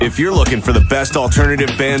If you're looking for the best alternative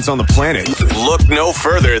bands on the planet, look no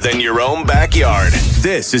further than your own backyard.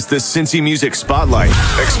 This is the Cincy Music Spotlight,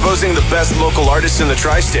 exposing the best local artists in the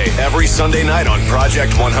tri-state every Sunday night on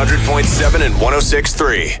Project 100.7 and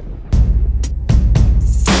 106.3.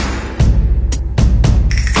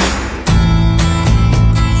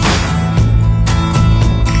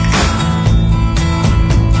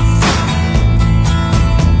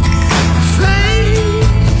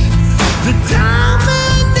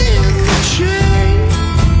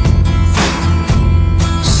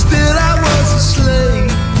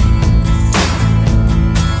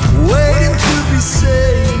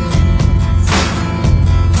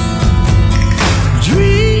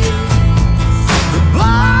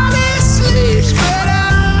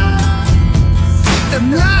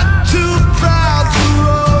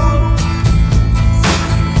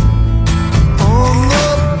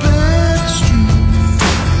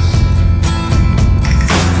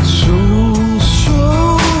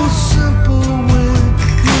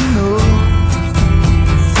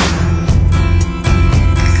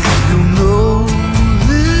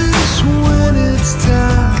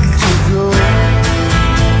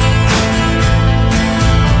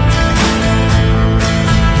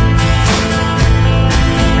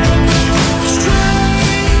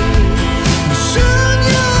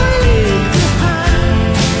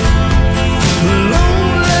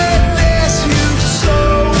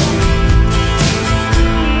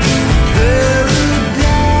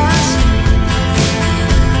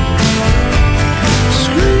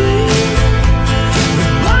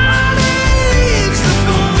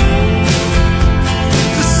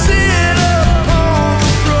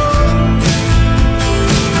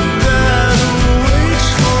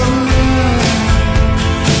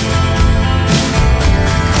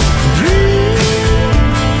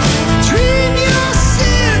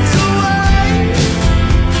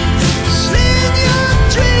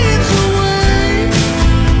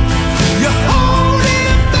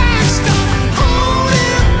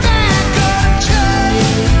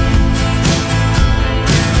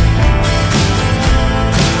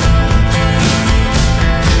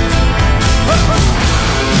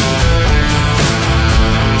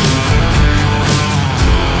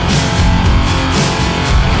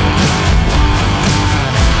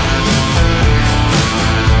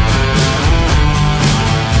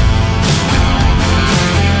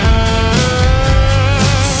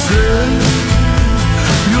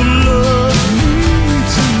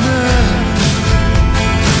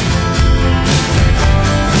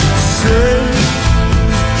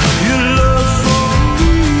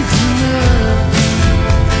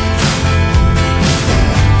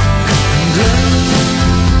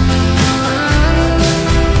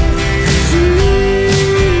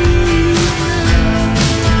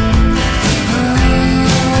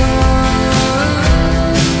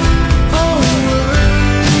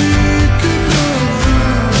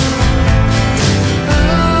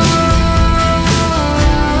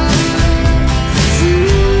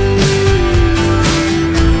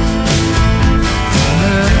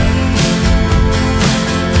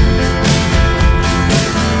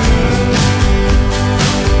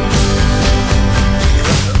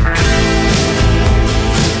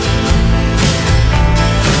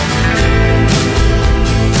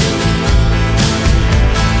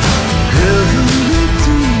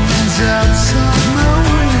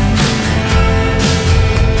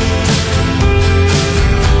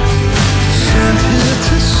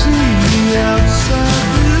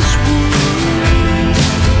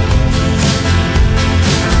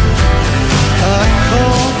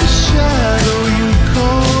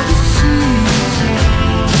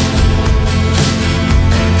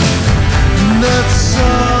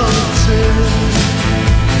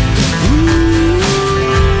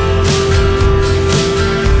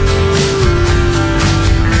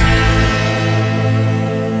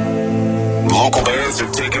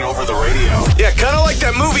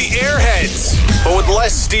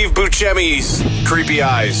 Steve Buscemi's Creepy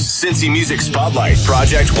Eyes. Cincy Music Spotlight.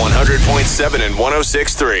 Project 100.7 and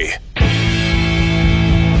 106.3.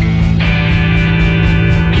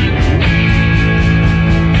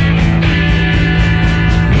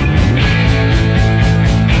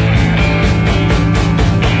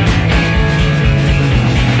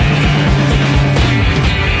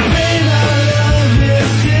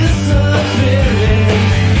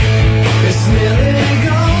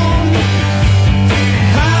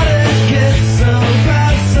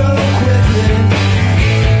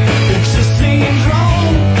 Seems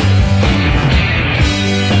wrong.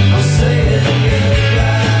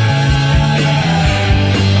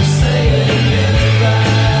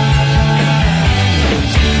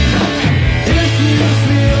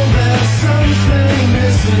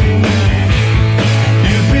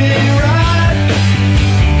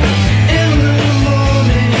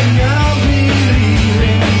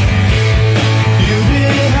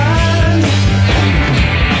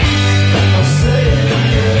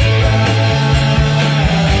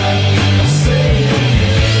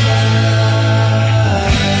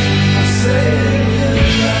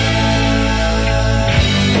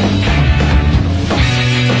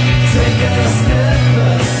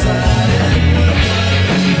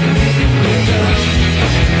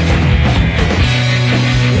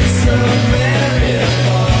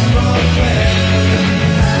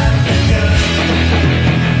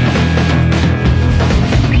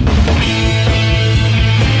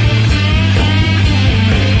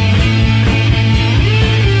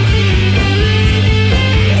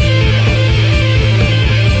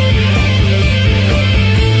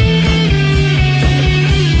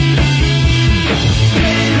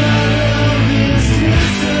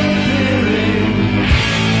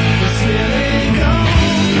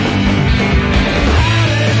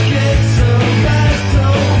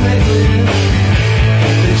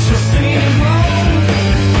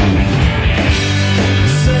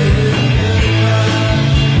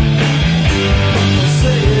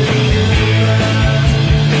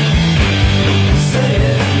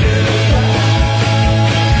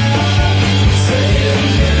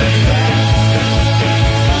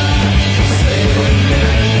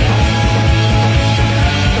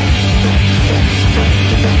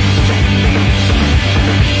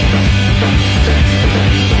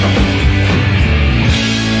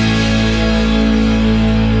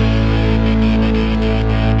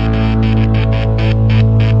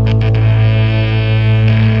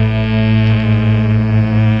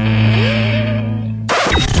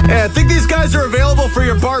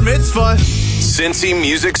 fun? Cincy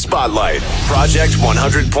Music Spotlight, Project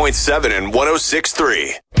 100.7 and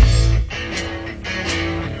 106.3.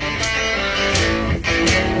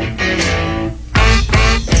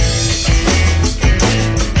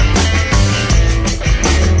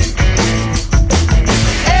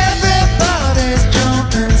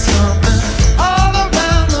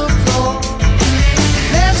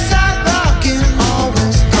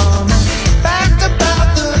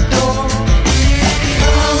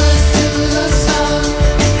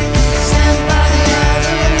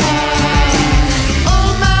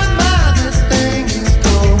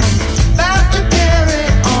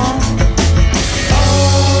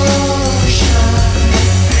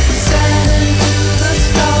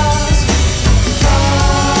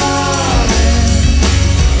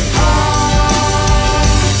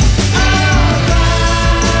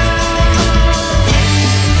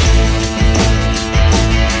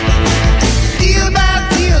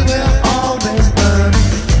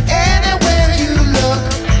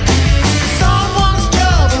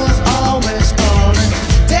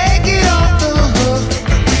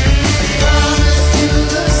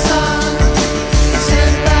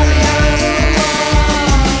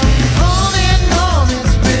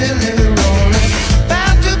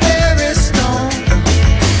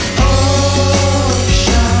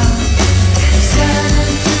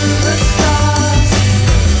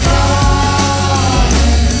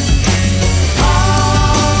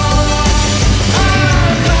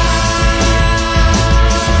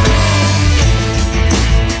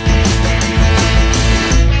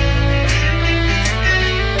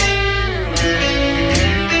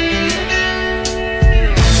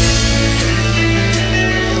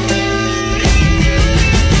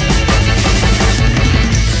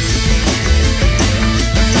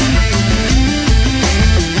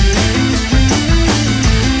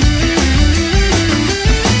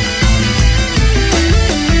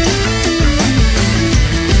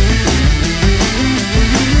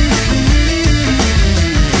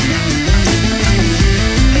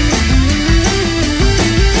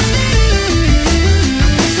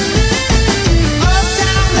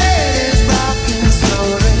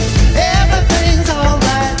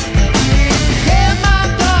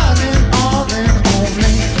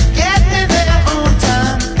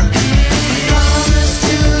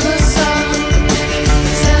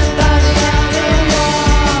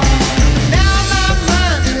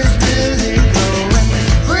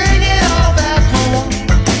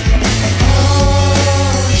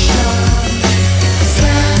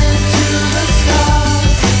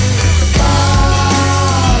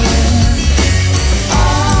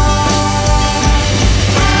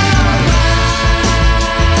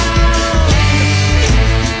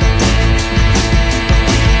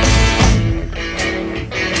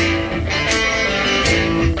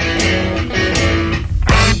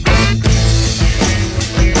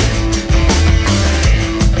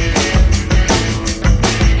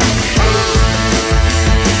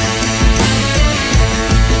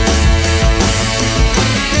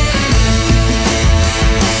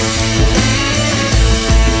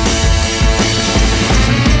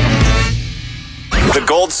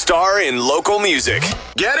 Gold star in local music.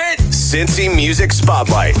 Get it? Cincy Music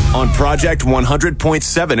Spotlight on Project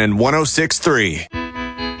 100.7 and 106.3.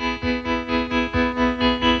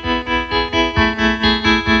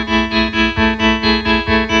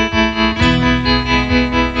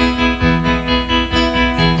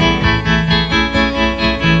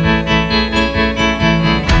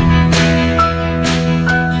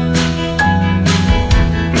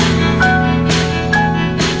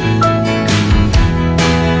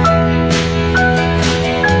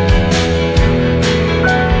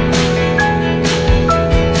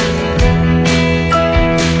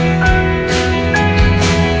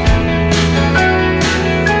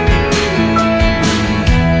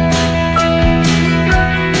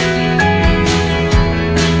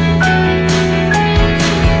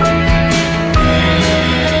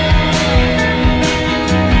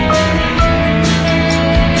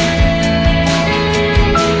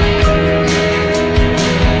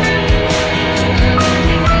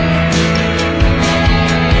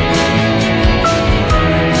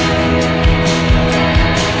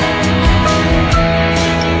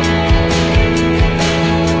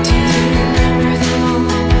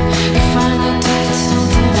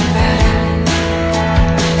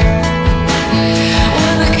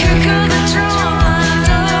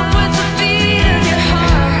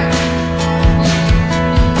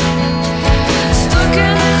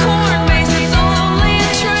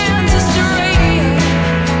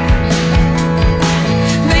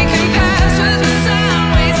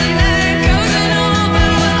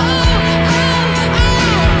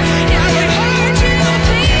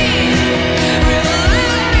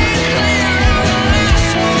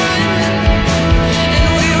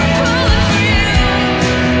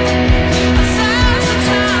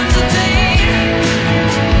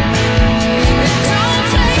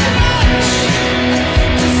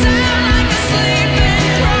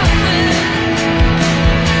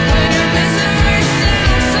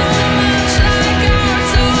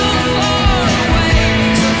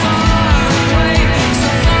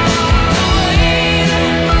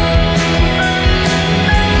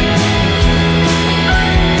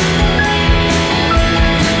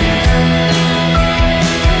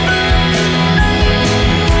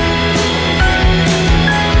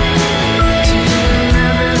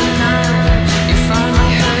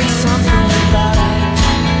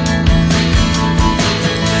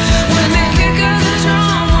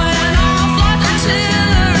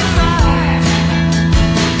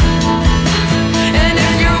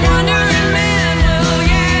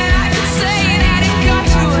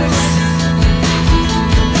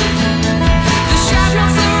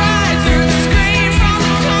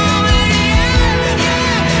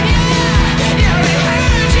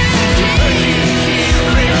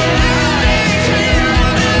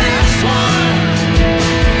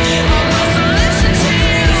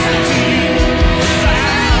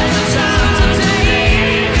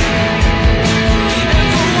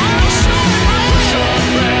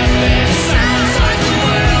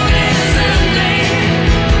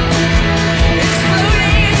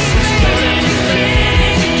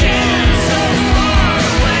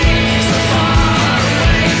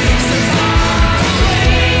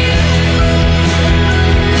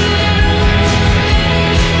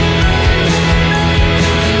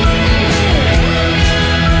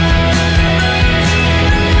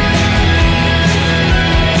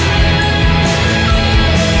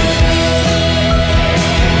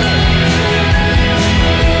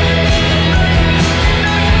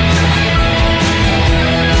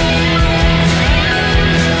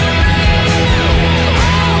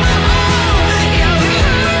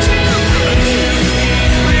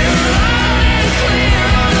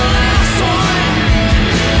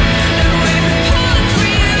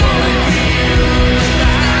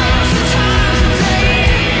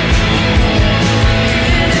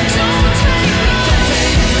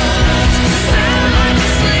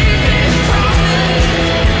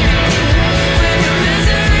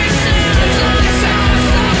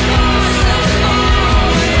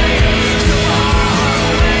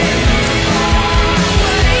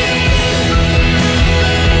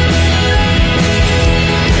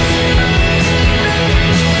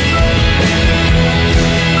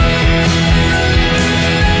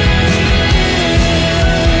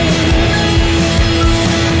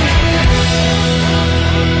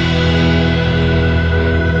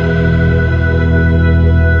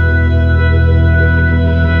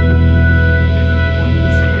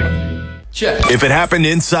 Check. If it happened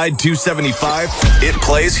inside 275, it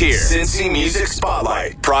plays here. Cincy Music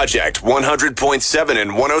Spotlight. Project 100.7 and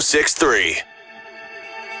 106.3.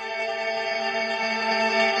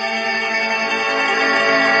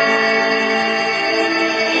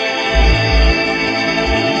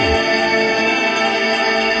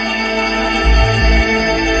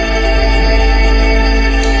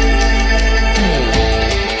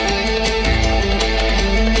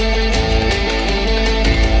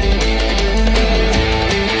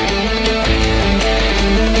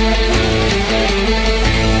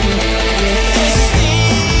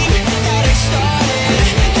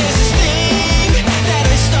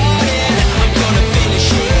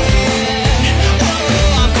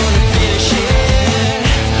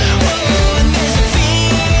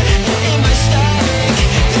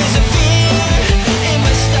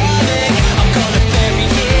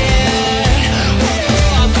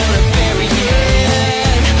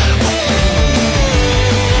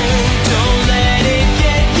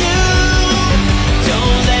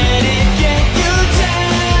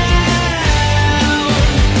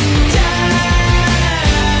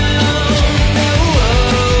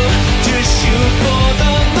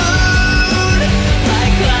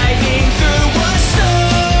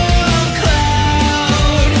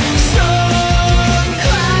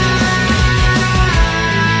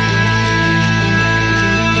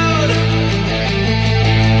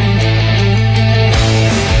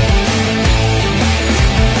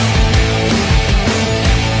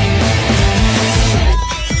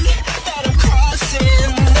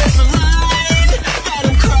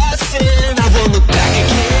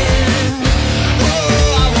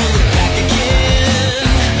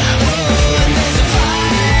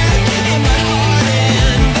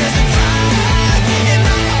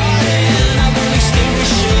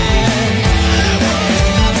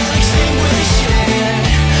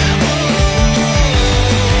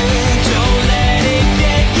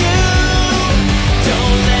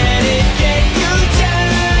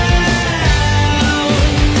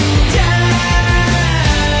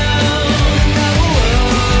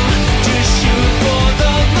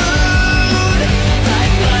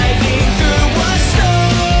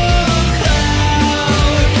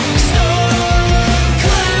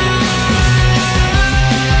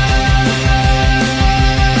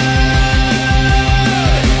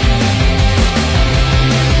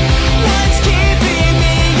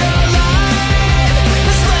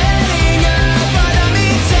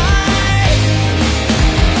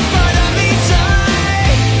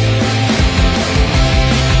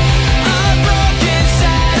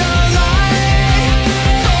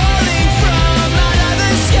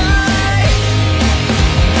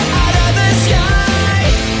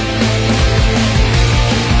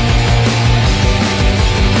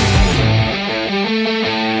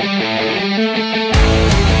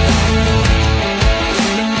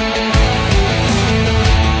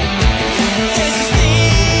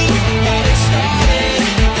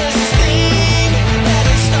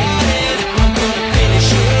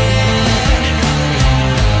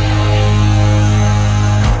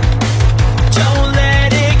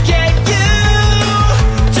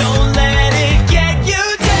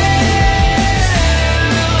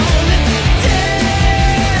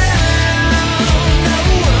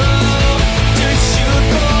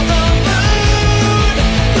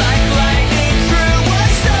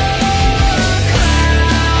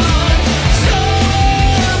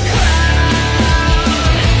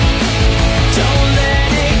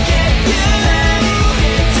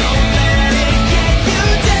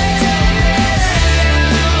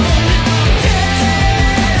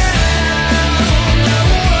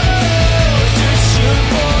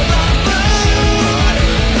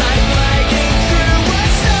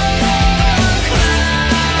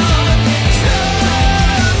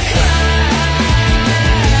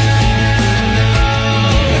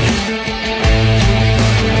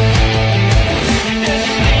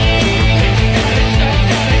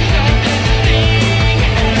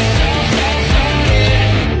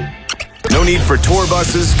 No need for tour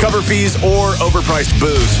buses, cover fees, or overpriced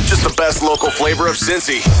booze. Just the best local flavor of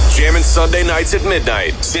Cincy. Jamming Sunday nights at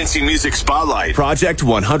midnight. Cincy Music Spotlight. Project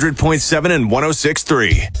 100.7 and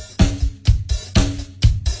 106.3.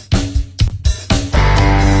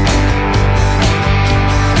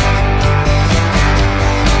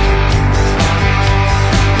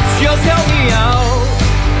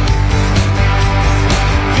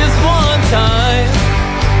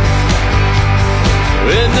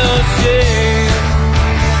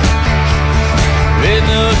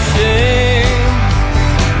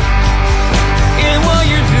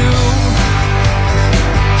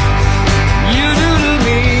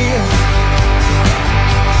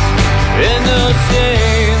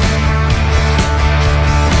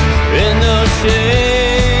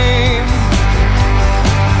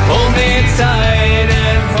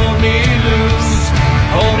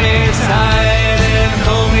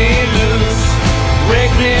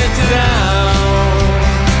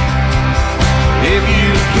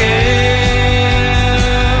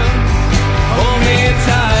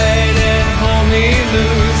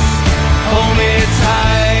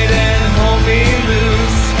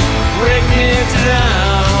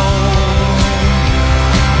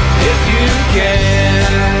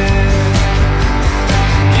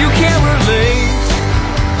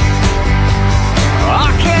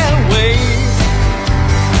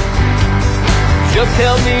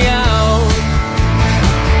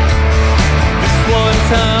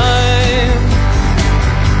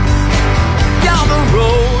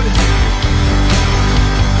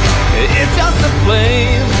 just a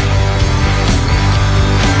flame,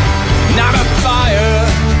 not a fire,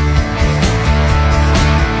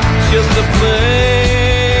 just a flame.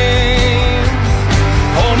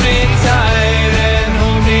 Hold me tight and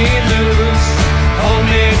hold me loose, hold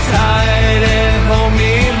me tight and hold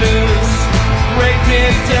me loose, break me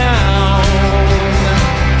down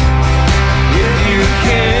if you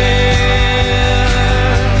can.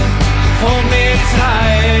 Hold me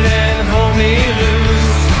tight and hold me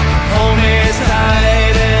loose, hold me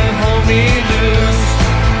tight and hold me loose,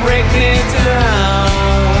 break me down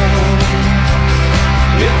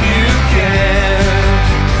if you can.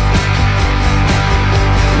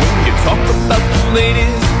 When you talk about the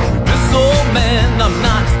ladies, this old man, I'm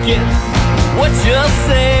not getting what you're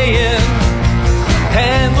saying.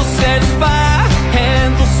 Hand will satisfy,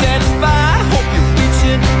 hand will satisfy. Hope you're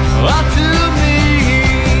reaching out to me.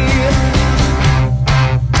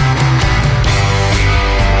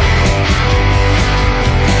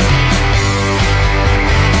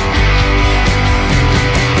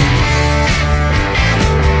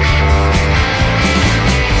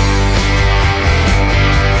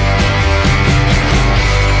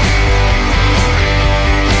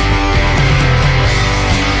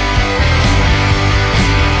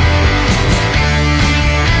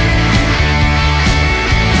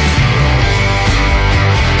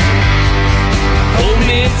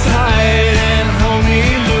 Tight and hold me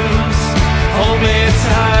loose, hold me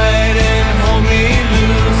tight and hold me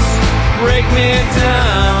loose, break me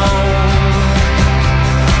down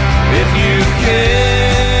if you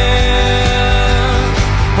can.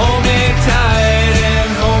 Hold me tight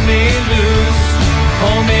and hold me loose,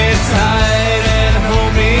 hold me tight and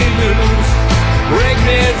hold me loose, break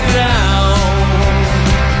me down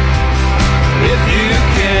if you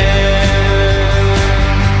can.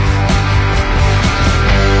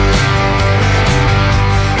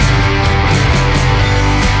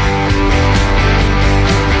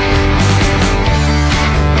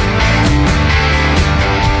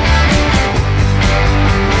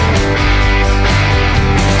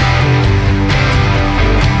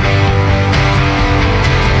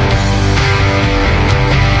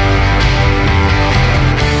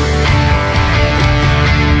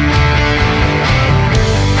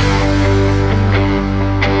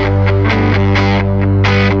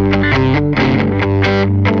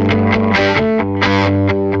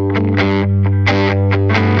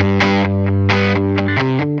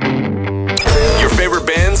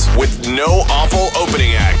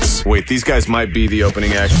 Wait, these guys might be the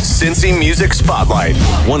opening act. Cincy Music Spotlight,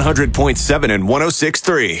 100.7 and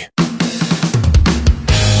 106.3.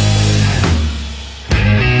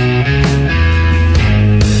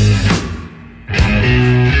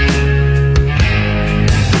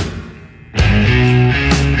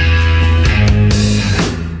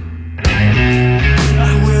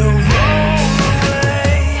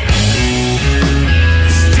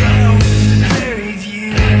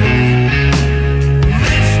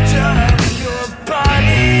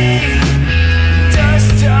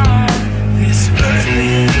 Dust on this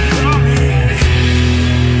earth.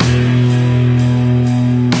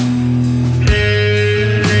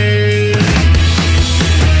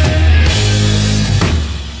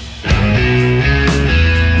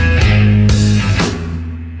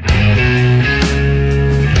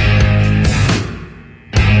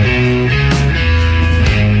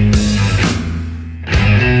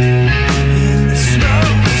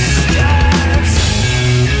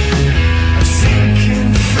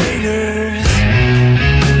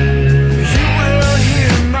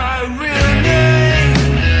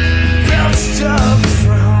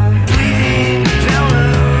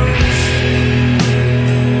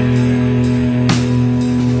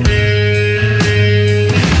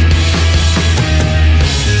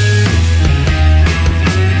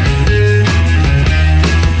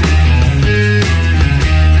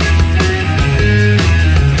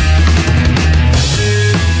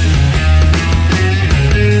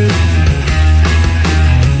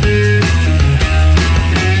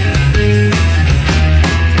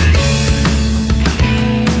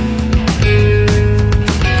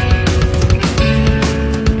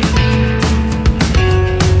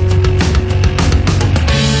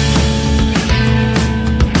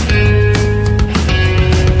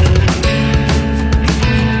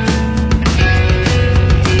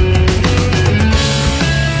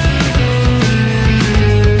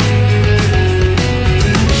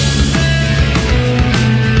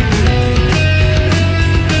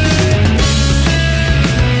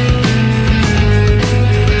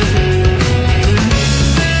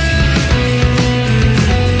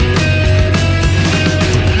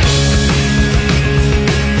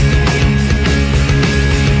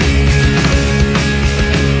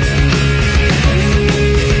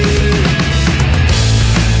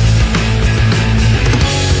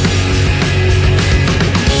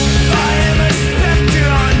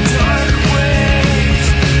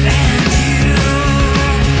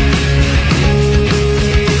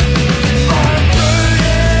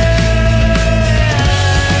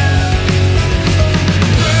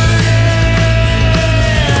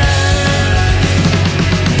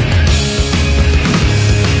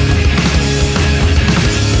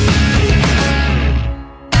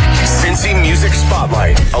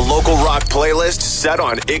 set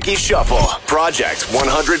on Icky Shuffle. Project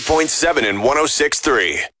 100.7 and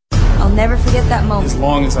 106.3. I'll never forget that moment. As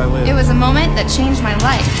long as I live. It was a moment that changed my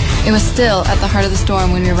life. It was still at the heart of the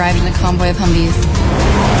storm when we arrived in a convoy of Humvees.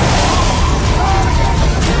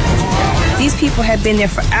 These people had been there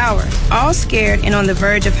for hours, all scared and on the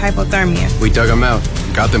verge of hypothermia. We dug them out,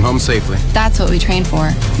 got them home safely. That's what we train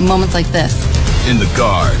for, moments like this. In the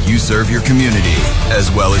Guard, you serve your community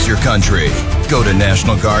as well as your country. Go to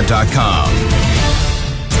NationalGuard.com.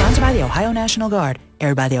 Sponsored by the Ohio National Guard.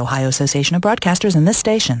 Aired by the Ohio Association of Broadcasters and this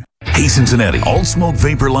station. Hey Cincinnati, Old Smoke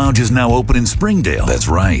Vapor Lounge is now open in Springdale. That's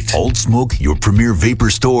right. Old Smoke, your premier vapor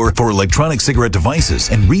store for electronic cigarette devices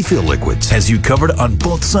and refill liquids, has you covered on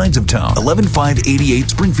both sides of town. 11588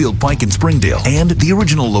 Springfield Pike in Springdale and the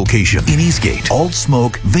original location in Eastgate. Old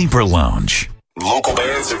Smoke Vapor Lounge. Local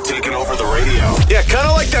bands have taken over the radio. Yeah, kind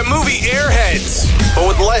of like that movie Airheads, but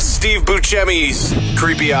with less Steve Buscemi's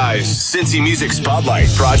creepy eyes. Cincy Music Spotlight,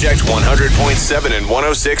 Project 100.7 and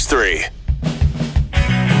 106.3.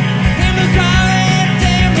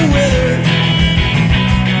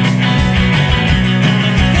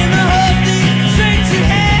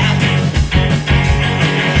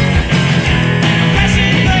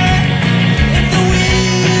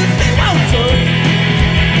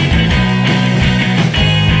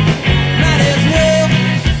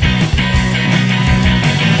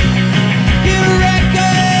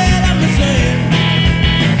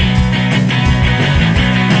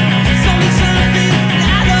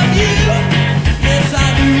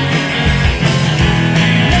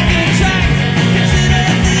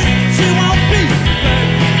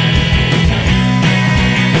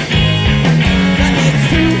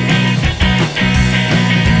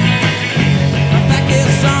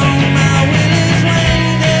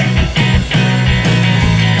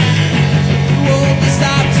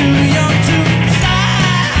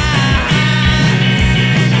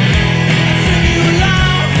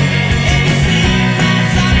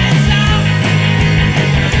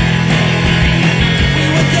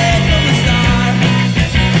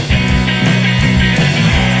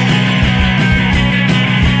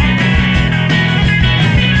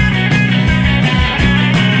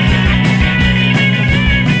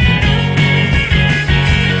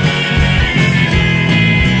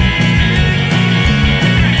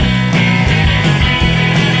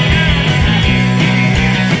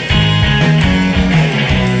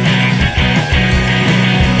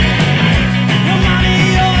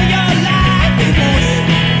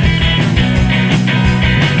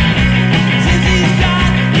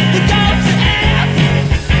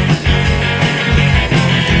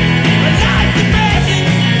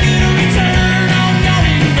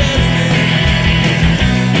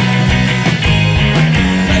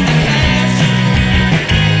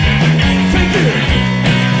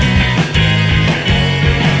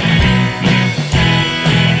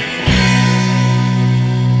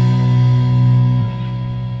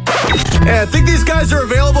 I think these guys are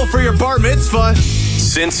available for your bar mitzvah.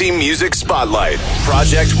 Cincy Music Spotlight,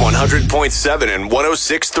 Project 100.7 and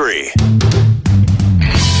 106.3.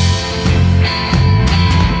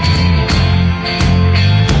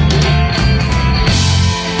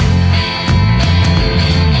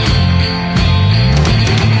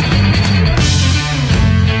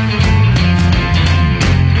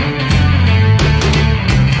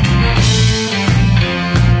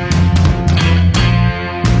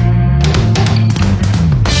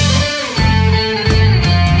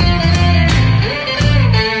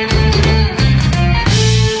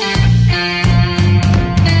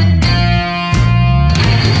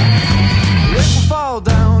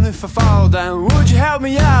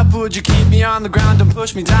 Would you keep me on the ground and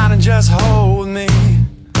push me down and just hold me?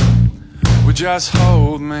 Would just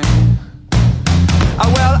hold me?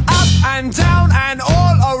 Well, up and down and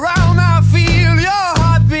all around I feel your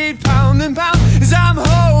heartbeat pound and pound as I'm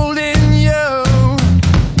holding you.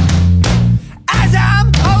 As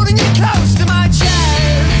I'm holding you close to my chest.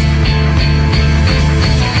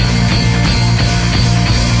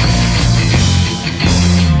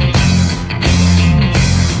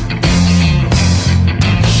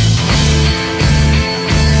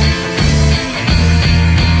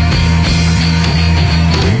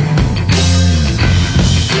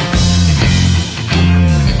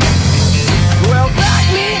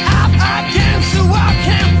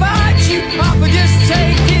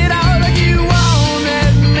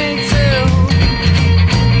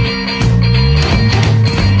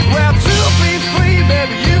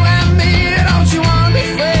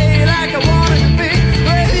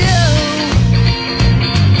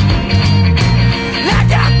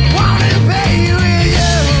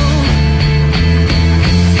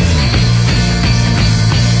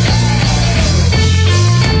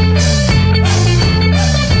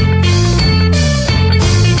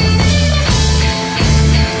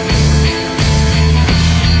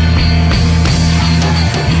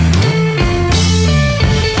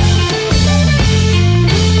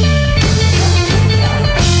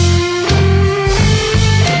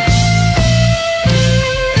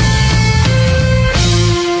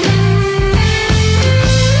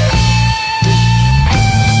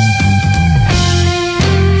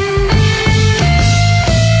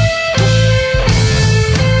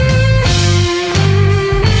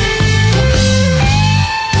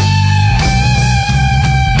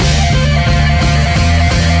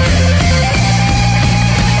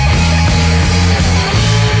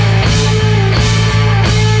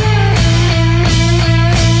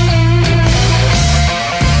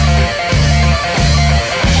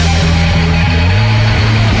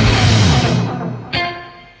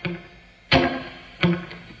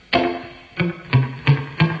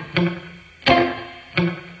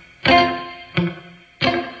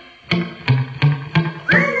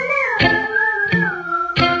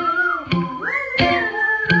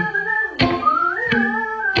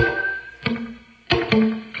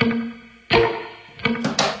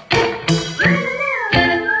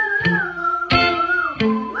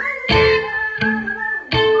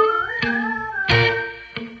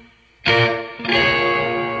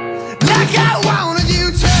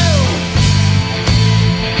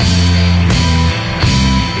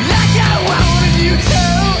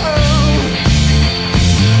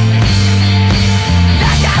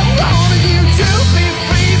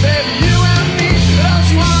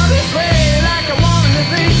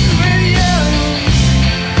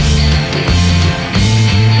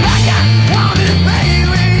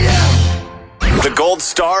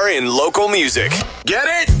 music. Get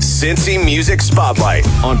it? Cincy Music Spotlight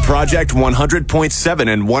on Project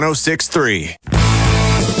 100.7 and 106.3.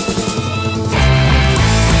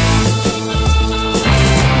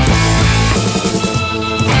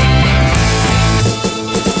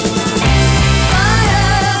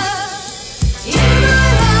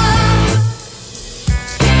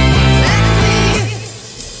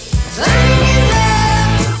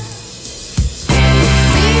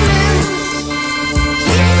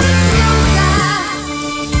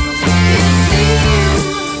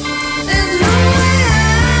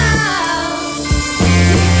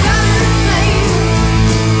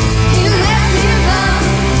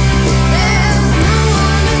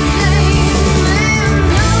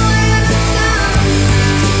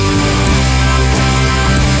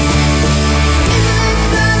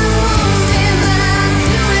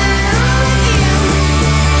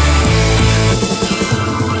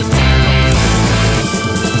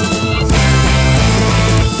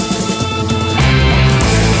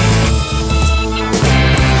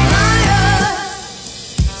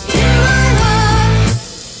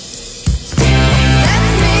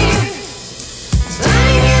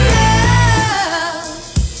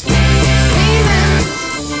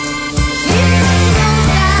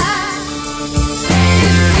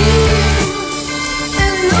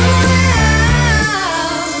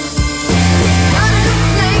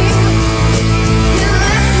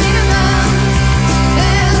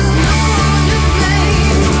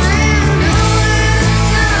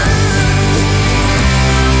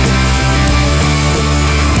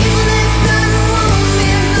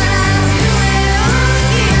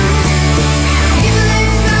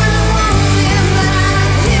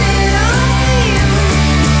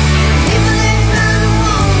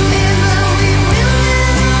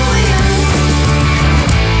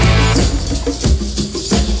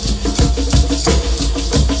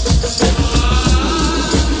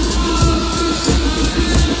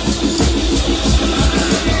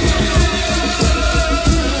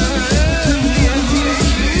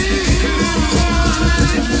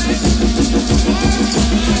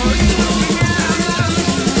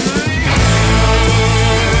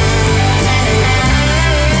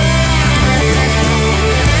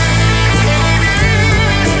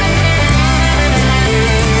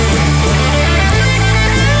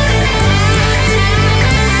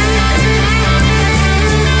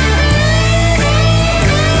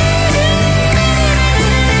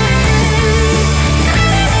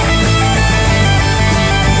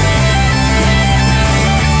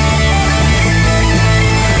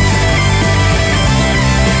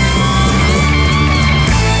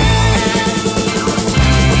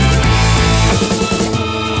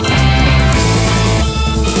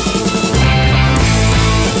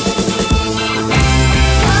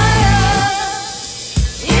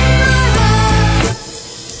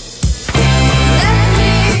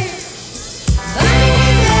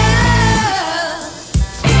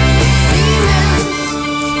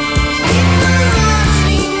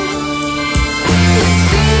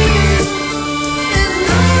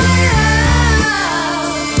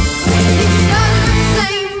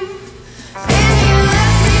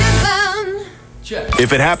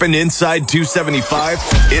 If it happened inside 275,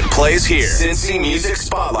 it plays here. Cincy Music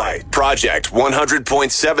Spotlight, Project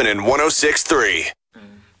 100.7 and 106.3.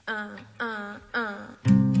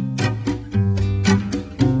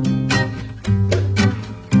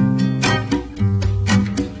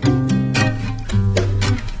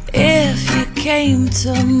 If you came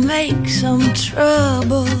to make some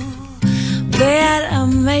trouble, better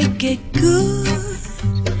make it good.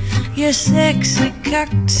 Your sexy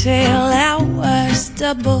cocktail hours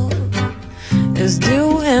double is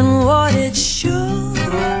doing what it should.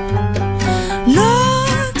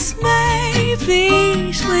 Looks may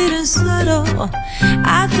be sweet and subtle.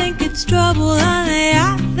 I think it's trouble, honey.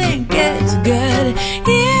 I think it's good.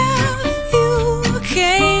 If you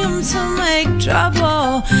came to make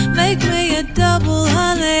trouble, make me a double,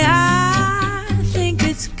 honey. I think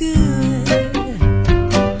it's good.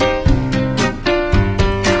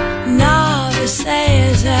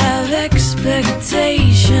 Novices have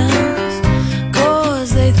expectations,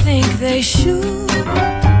 'cause they think they should.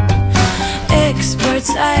 Experts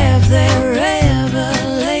have their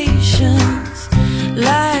revelations,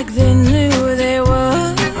 like they knew they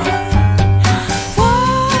would.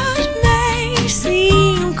 What may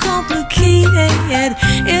seem complicated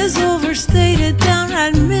is overstated,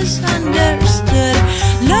 downright misunderstood.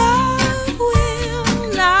 Love will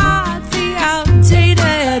not be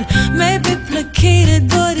outdated, may be placated,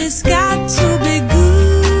 but it's got to be good.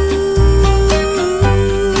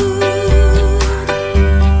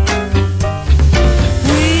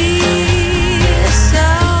 We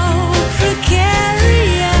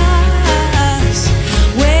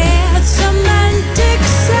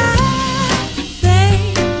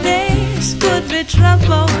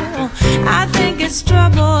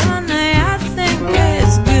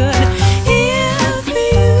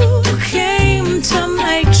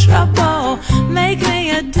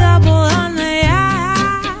trouble, honey, I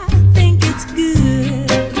think it's good.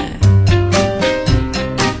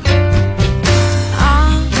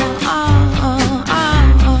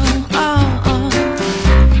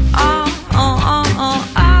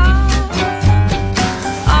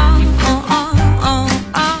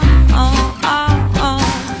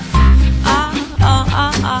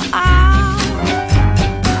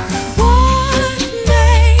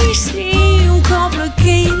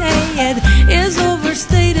 Is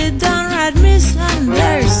overstated, downright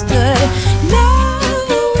misunderstood. Love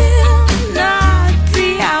will not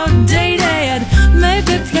be outdated,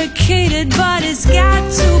 maybe placated, but it's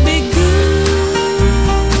got to be good.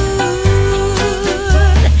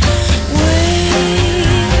 We're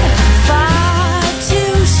far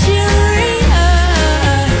too serious.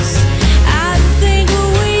 I think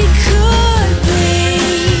we could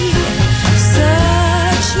be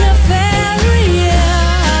such nefarious.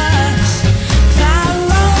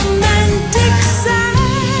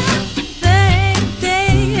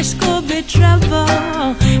 Trouble,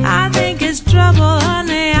 I think it's trouble,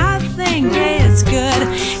 honey, I think it's good.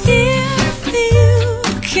 If you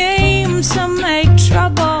came to make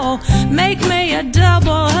trouble, make me a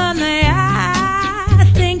double, honey, I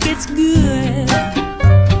think it's good.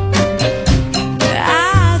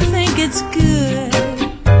 I think it's good.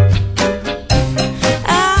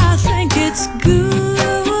 I think it's good.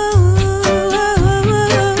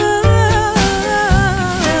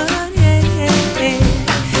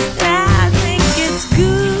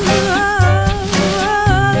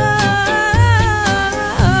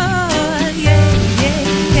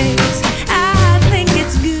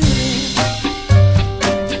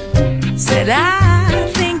 I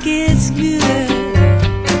think it's good.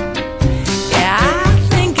 Yeah, I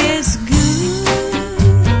think it's good.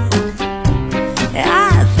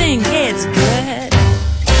 I think it's good.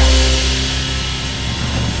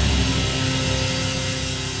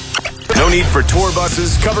 No need for tour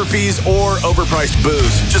buses, cover fees, or overpriced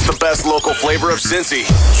booze. Just the best local flavor of Cincy.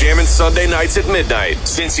 Jamming Sunday nights at midnight.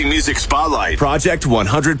 Cincy Music Spotlight. Project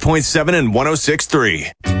 100.7 and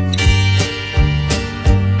 106.3.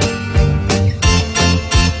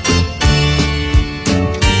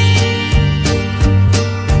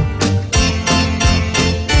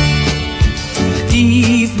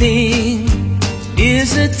 Evening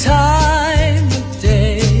is a time of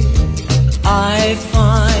day I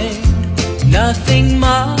find nothing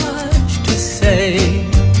much to say.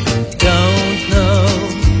 Don't know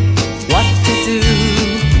what to do,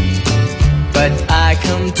 but I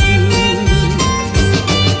come to.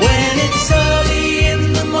 When it's early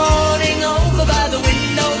in the morning, over by the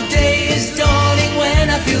window, day is dawning. When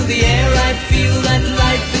I feel the air, I feel that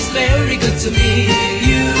life is very good to me.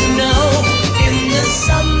 You know, in the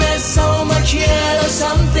sun there's so much yellow.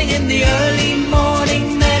 Something in the early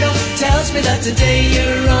morning meadow tells me that today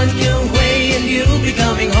you're on your way and you'll be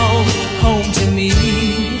coming home, home to me.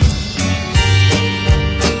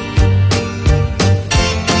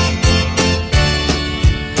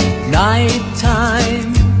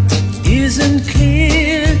 Nighttime isn't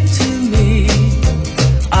clear to me.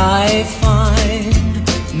 I find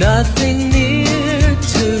nothing near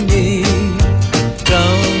to me.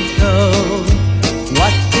 Don't know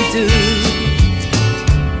what to do,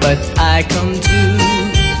 but I come to.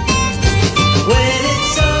 When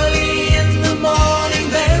it's early in the morning,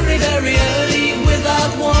 very, very early,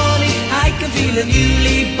 without warning, I can feel a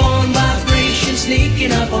newly born vibration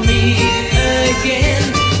sneaking up on me again.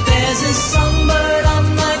 There's a songbird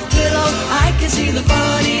on my pillow, I can see the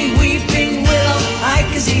funny weeping willow, I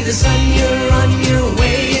can see the sun, you're on your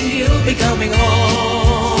way and you'll be coming home.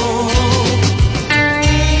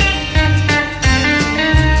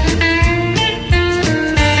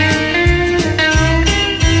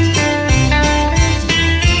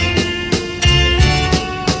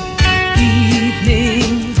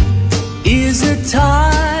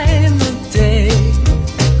 Time of day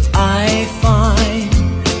I find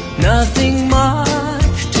nothing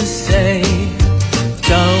much to say.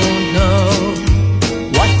 Don't know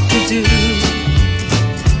what to do,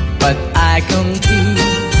 but I come to.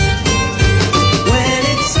 When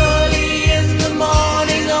it's early in the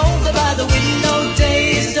morning, over by the window,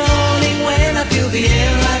 day is dawning. When I feel the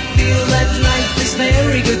air, I feel that life is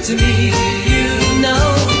very good to me. You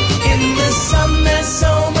know, in the sun there's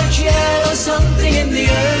so much yellow. Something in the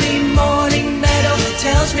early morning meadow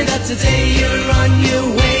tells me that today you're on your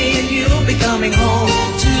way and you'll be coming home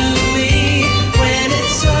to me. When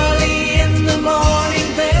it's early in the morning,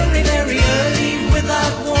 very, very early,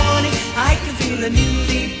 without warning, I can feel a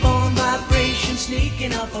newly born vibration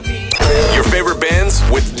sneaking up on me. Your favorite bands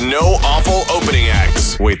with no awful opening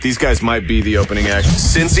acts. Wait, these guys might be the opening act.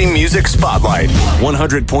 Cincy Music Spotlight,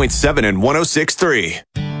 100.7 and 106.3.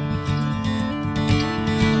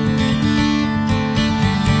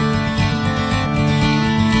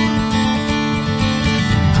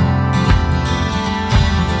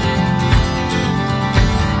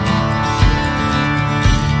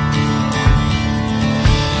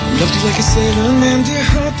 Loved you like a sailor man, dear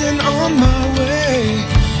heart, then on my way.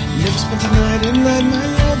 Never spent a night and night, my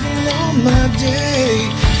loving all my day.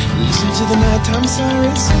 Listen to the nighttime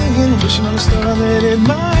sirens singing, wishing on a star that it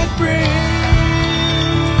might bring.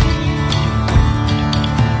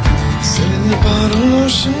 Sailing in the bottom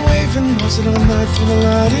ocean, waving, lost it all night for the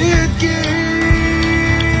light it gave.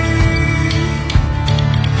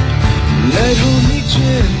 Night, hold me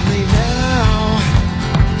gently now.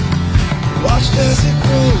 Watched as it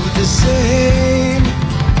grew the same.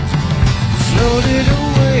 Floated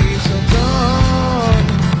away till dawn,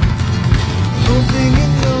 hoping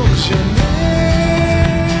it knows your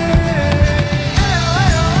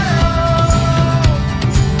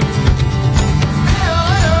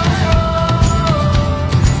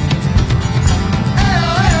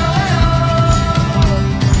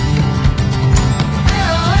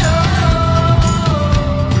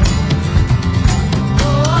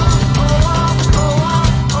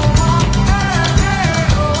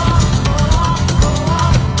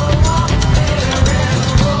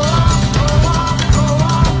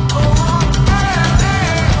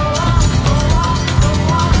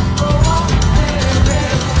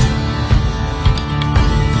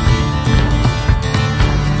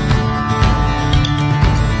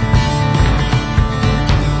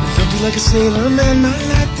like a sailor man, my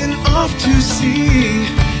light then off to sea,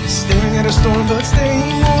 staring at a storm but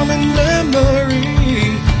staying warm in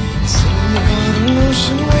memory. Sailing the bottom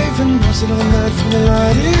ocean, waving, lost it all night from the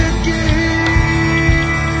light it gave.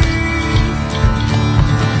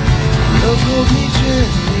 Love, hold me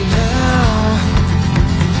gently now.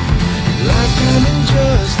 Lifetime in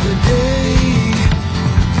just a day.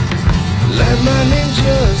 Light my name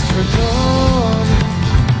just for dawn.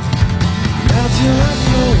 Now till I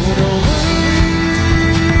float away.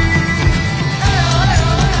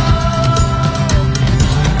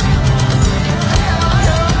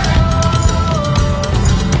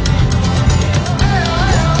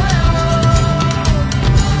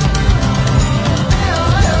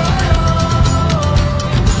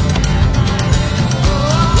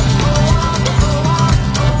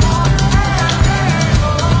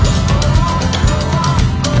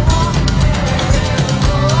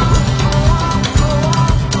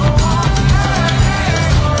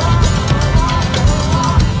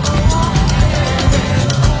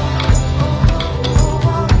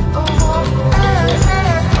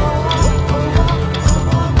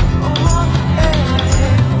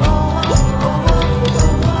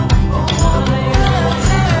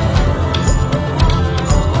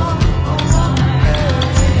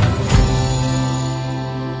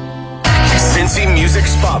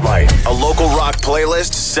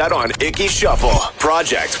 Playlist set on Icky Shuffle.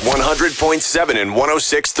 Project 100.7 and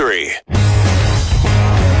 106.3.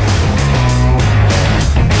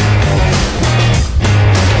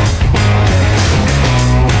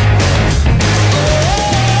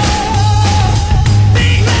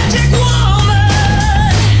 Come on!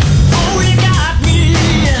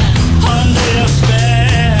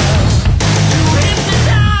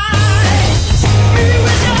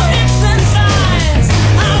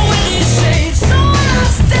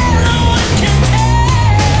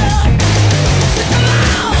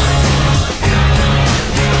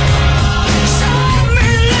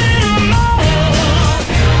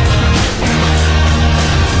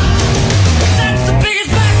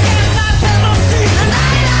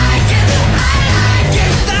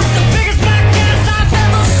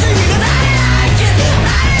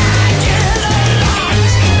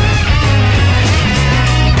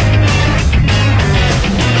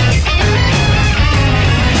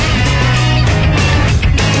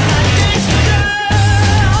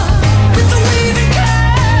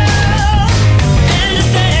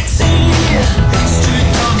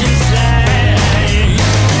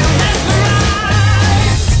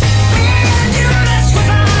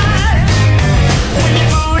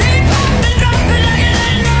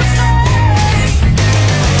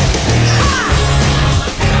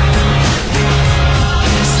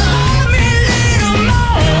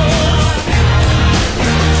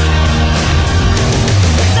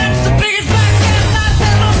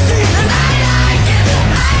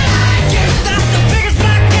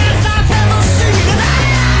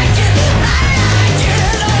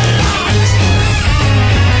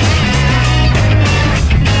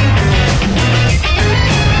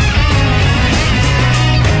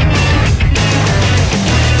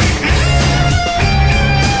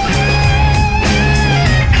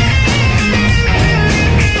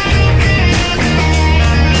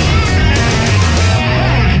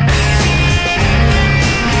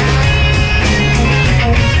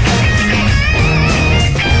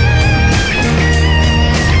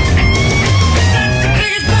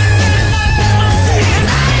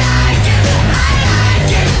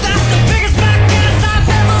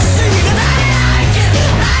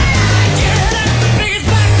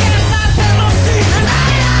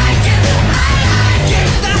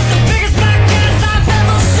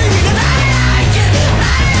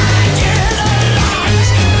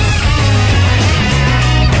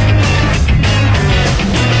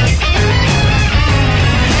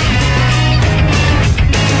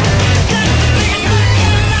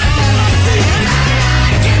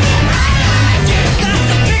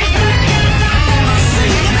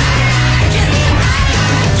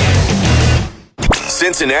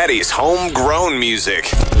 Cincinnati's homegrown music.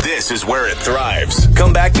 This is where it thrives.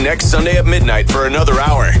 Come back next Sunday at midnight for another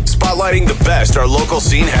hour, spotlighting the best our local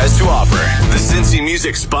scene has to offer. The Cincy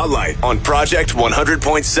Music Spotlight on Project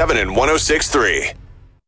 100.7 and 106.3.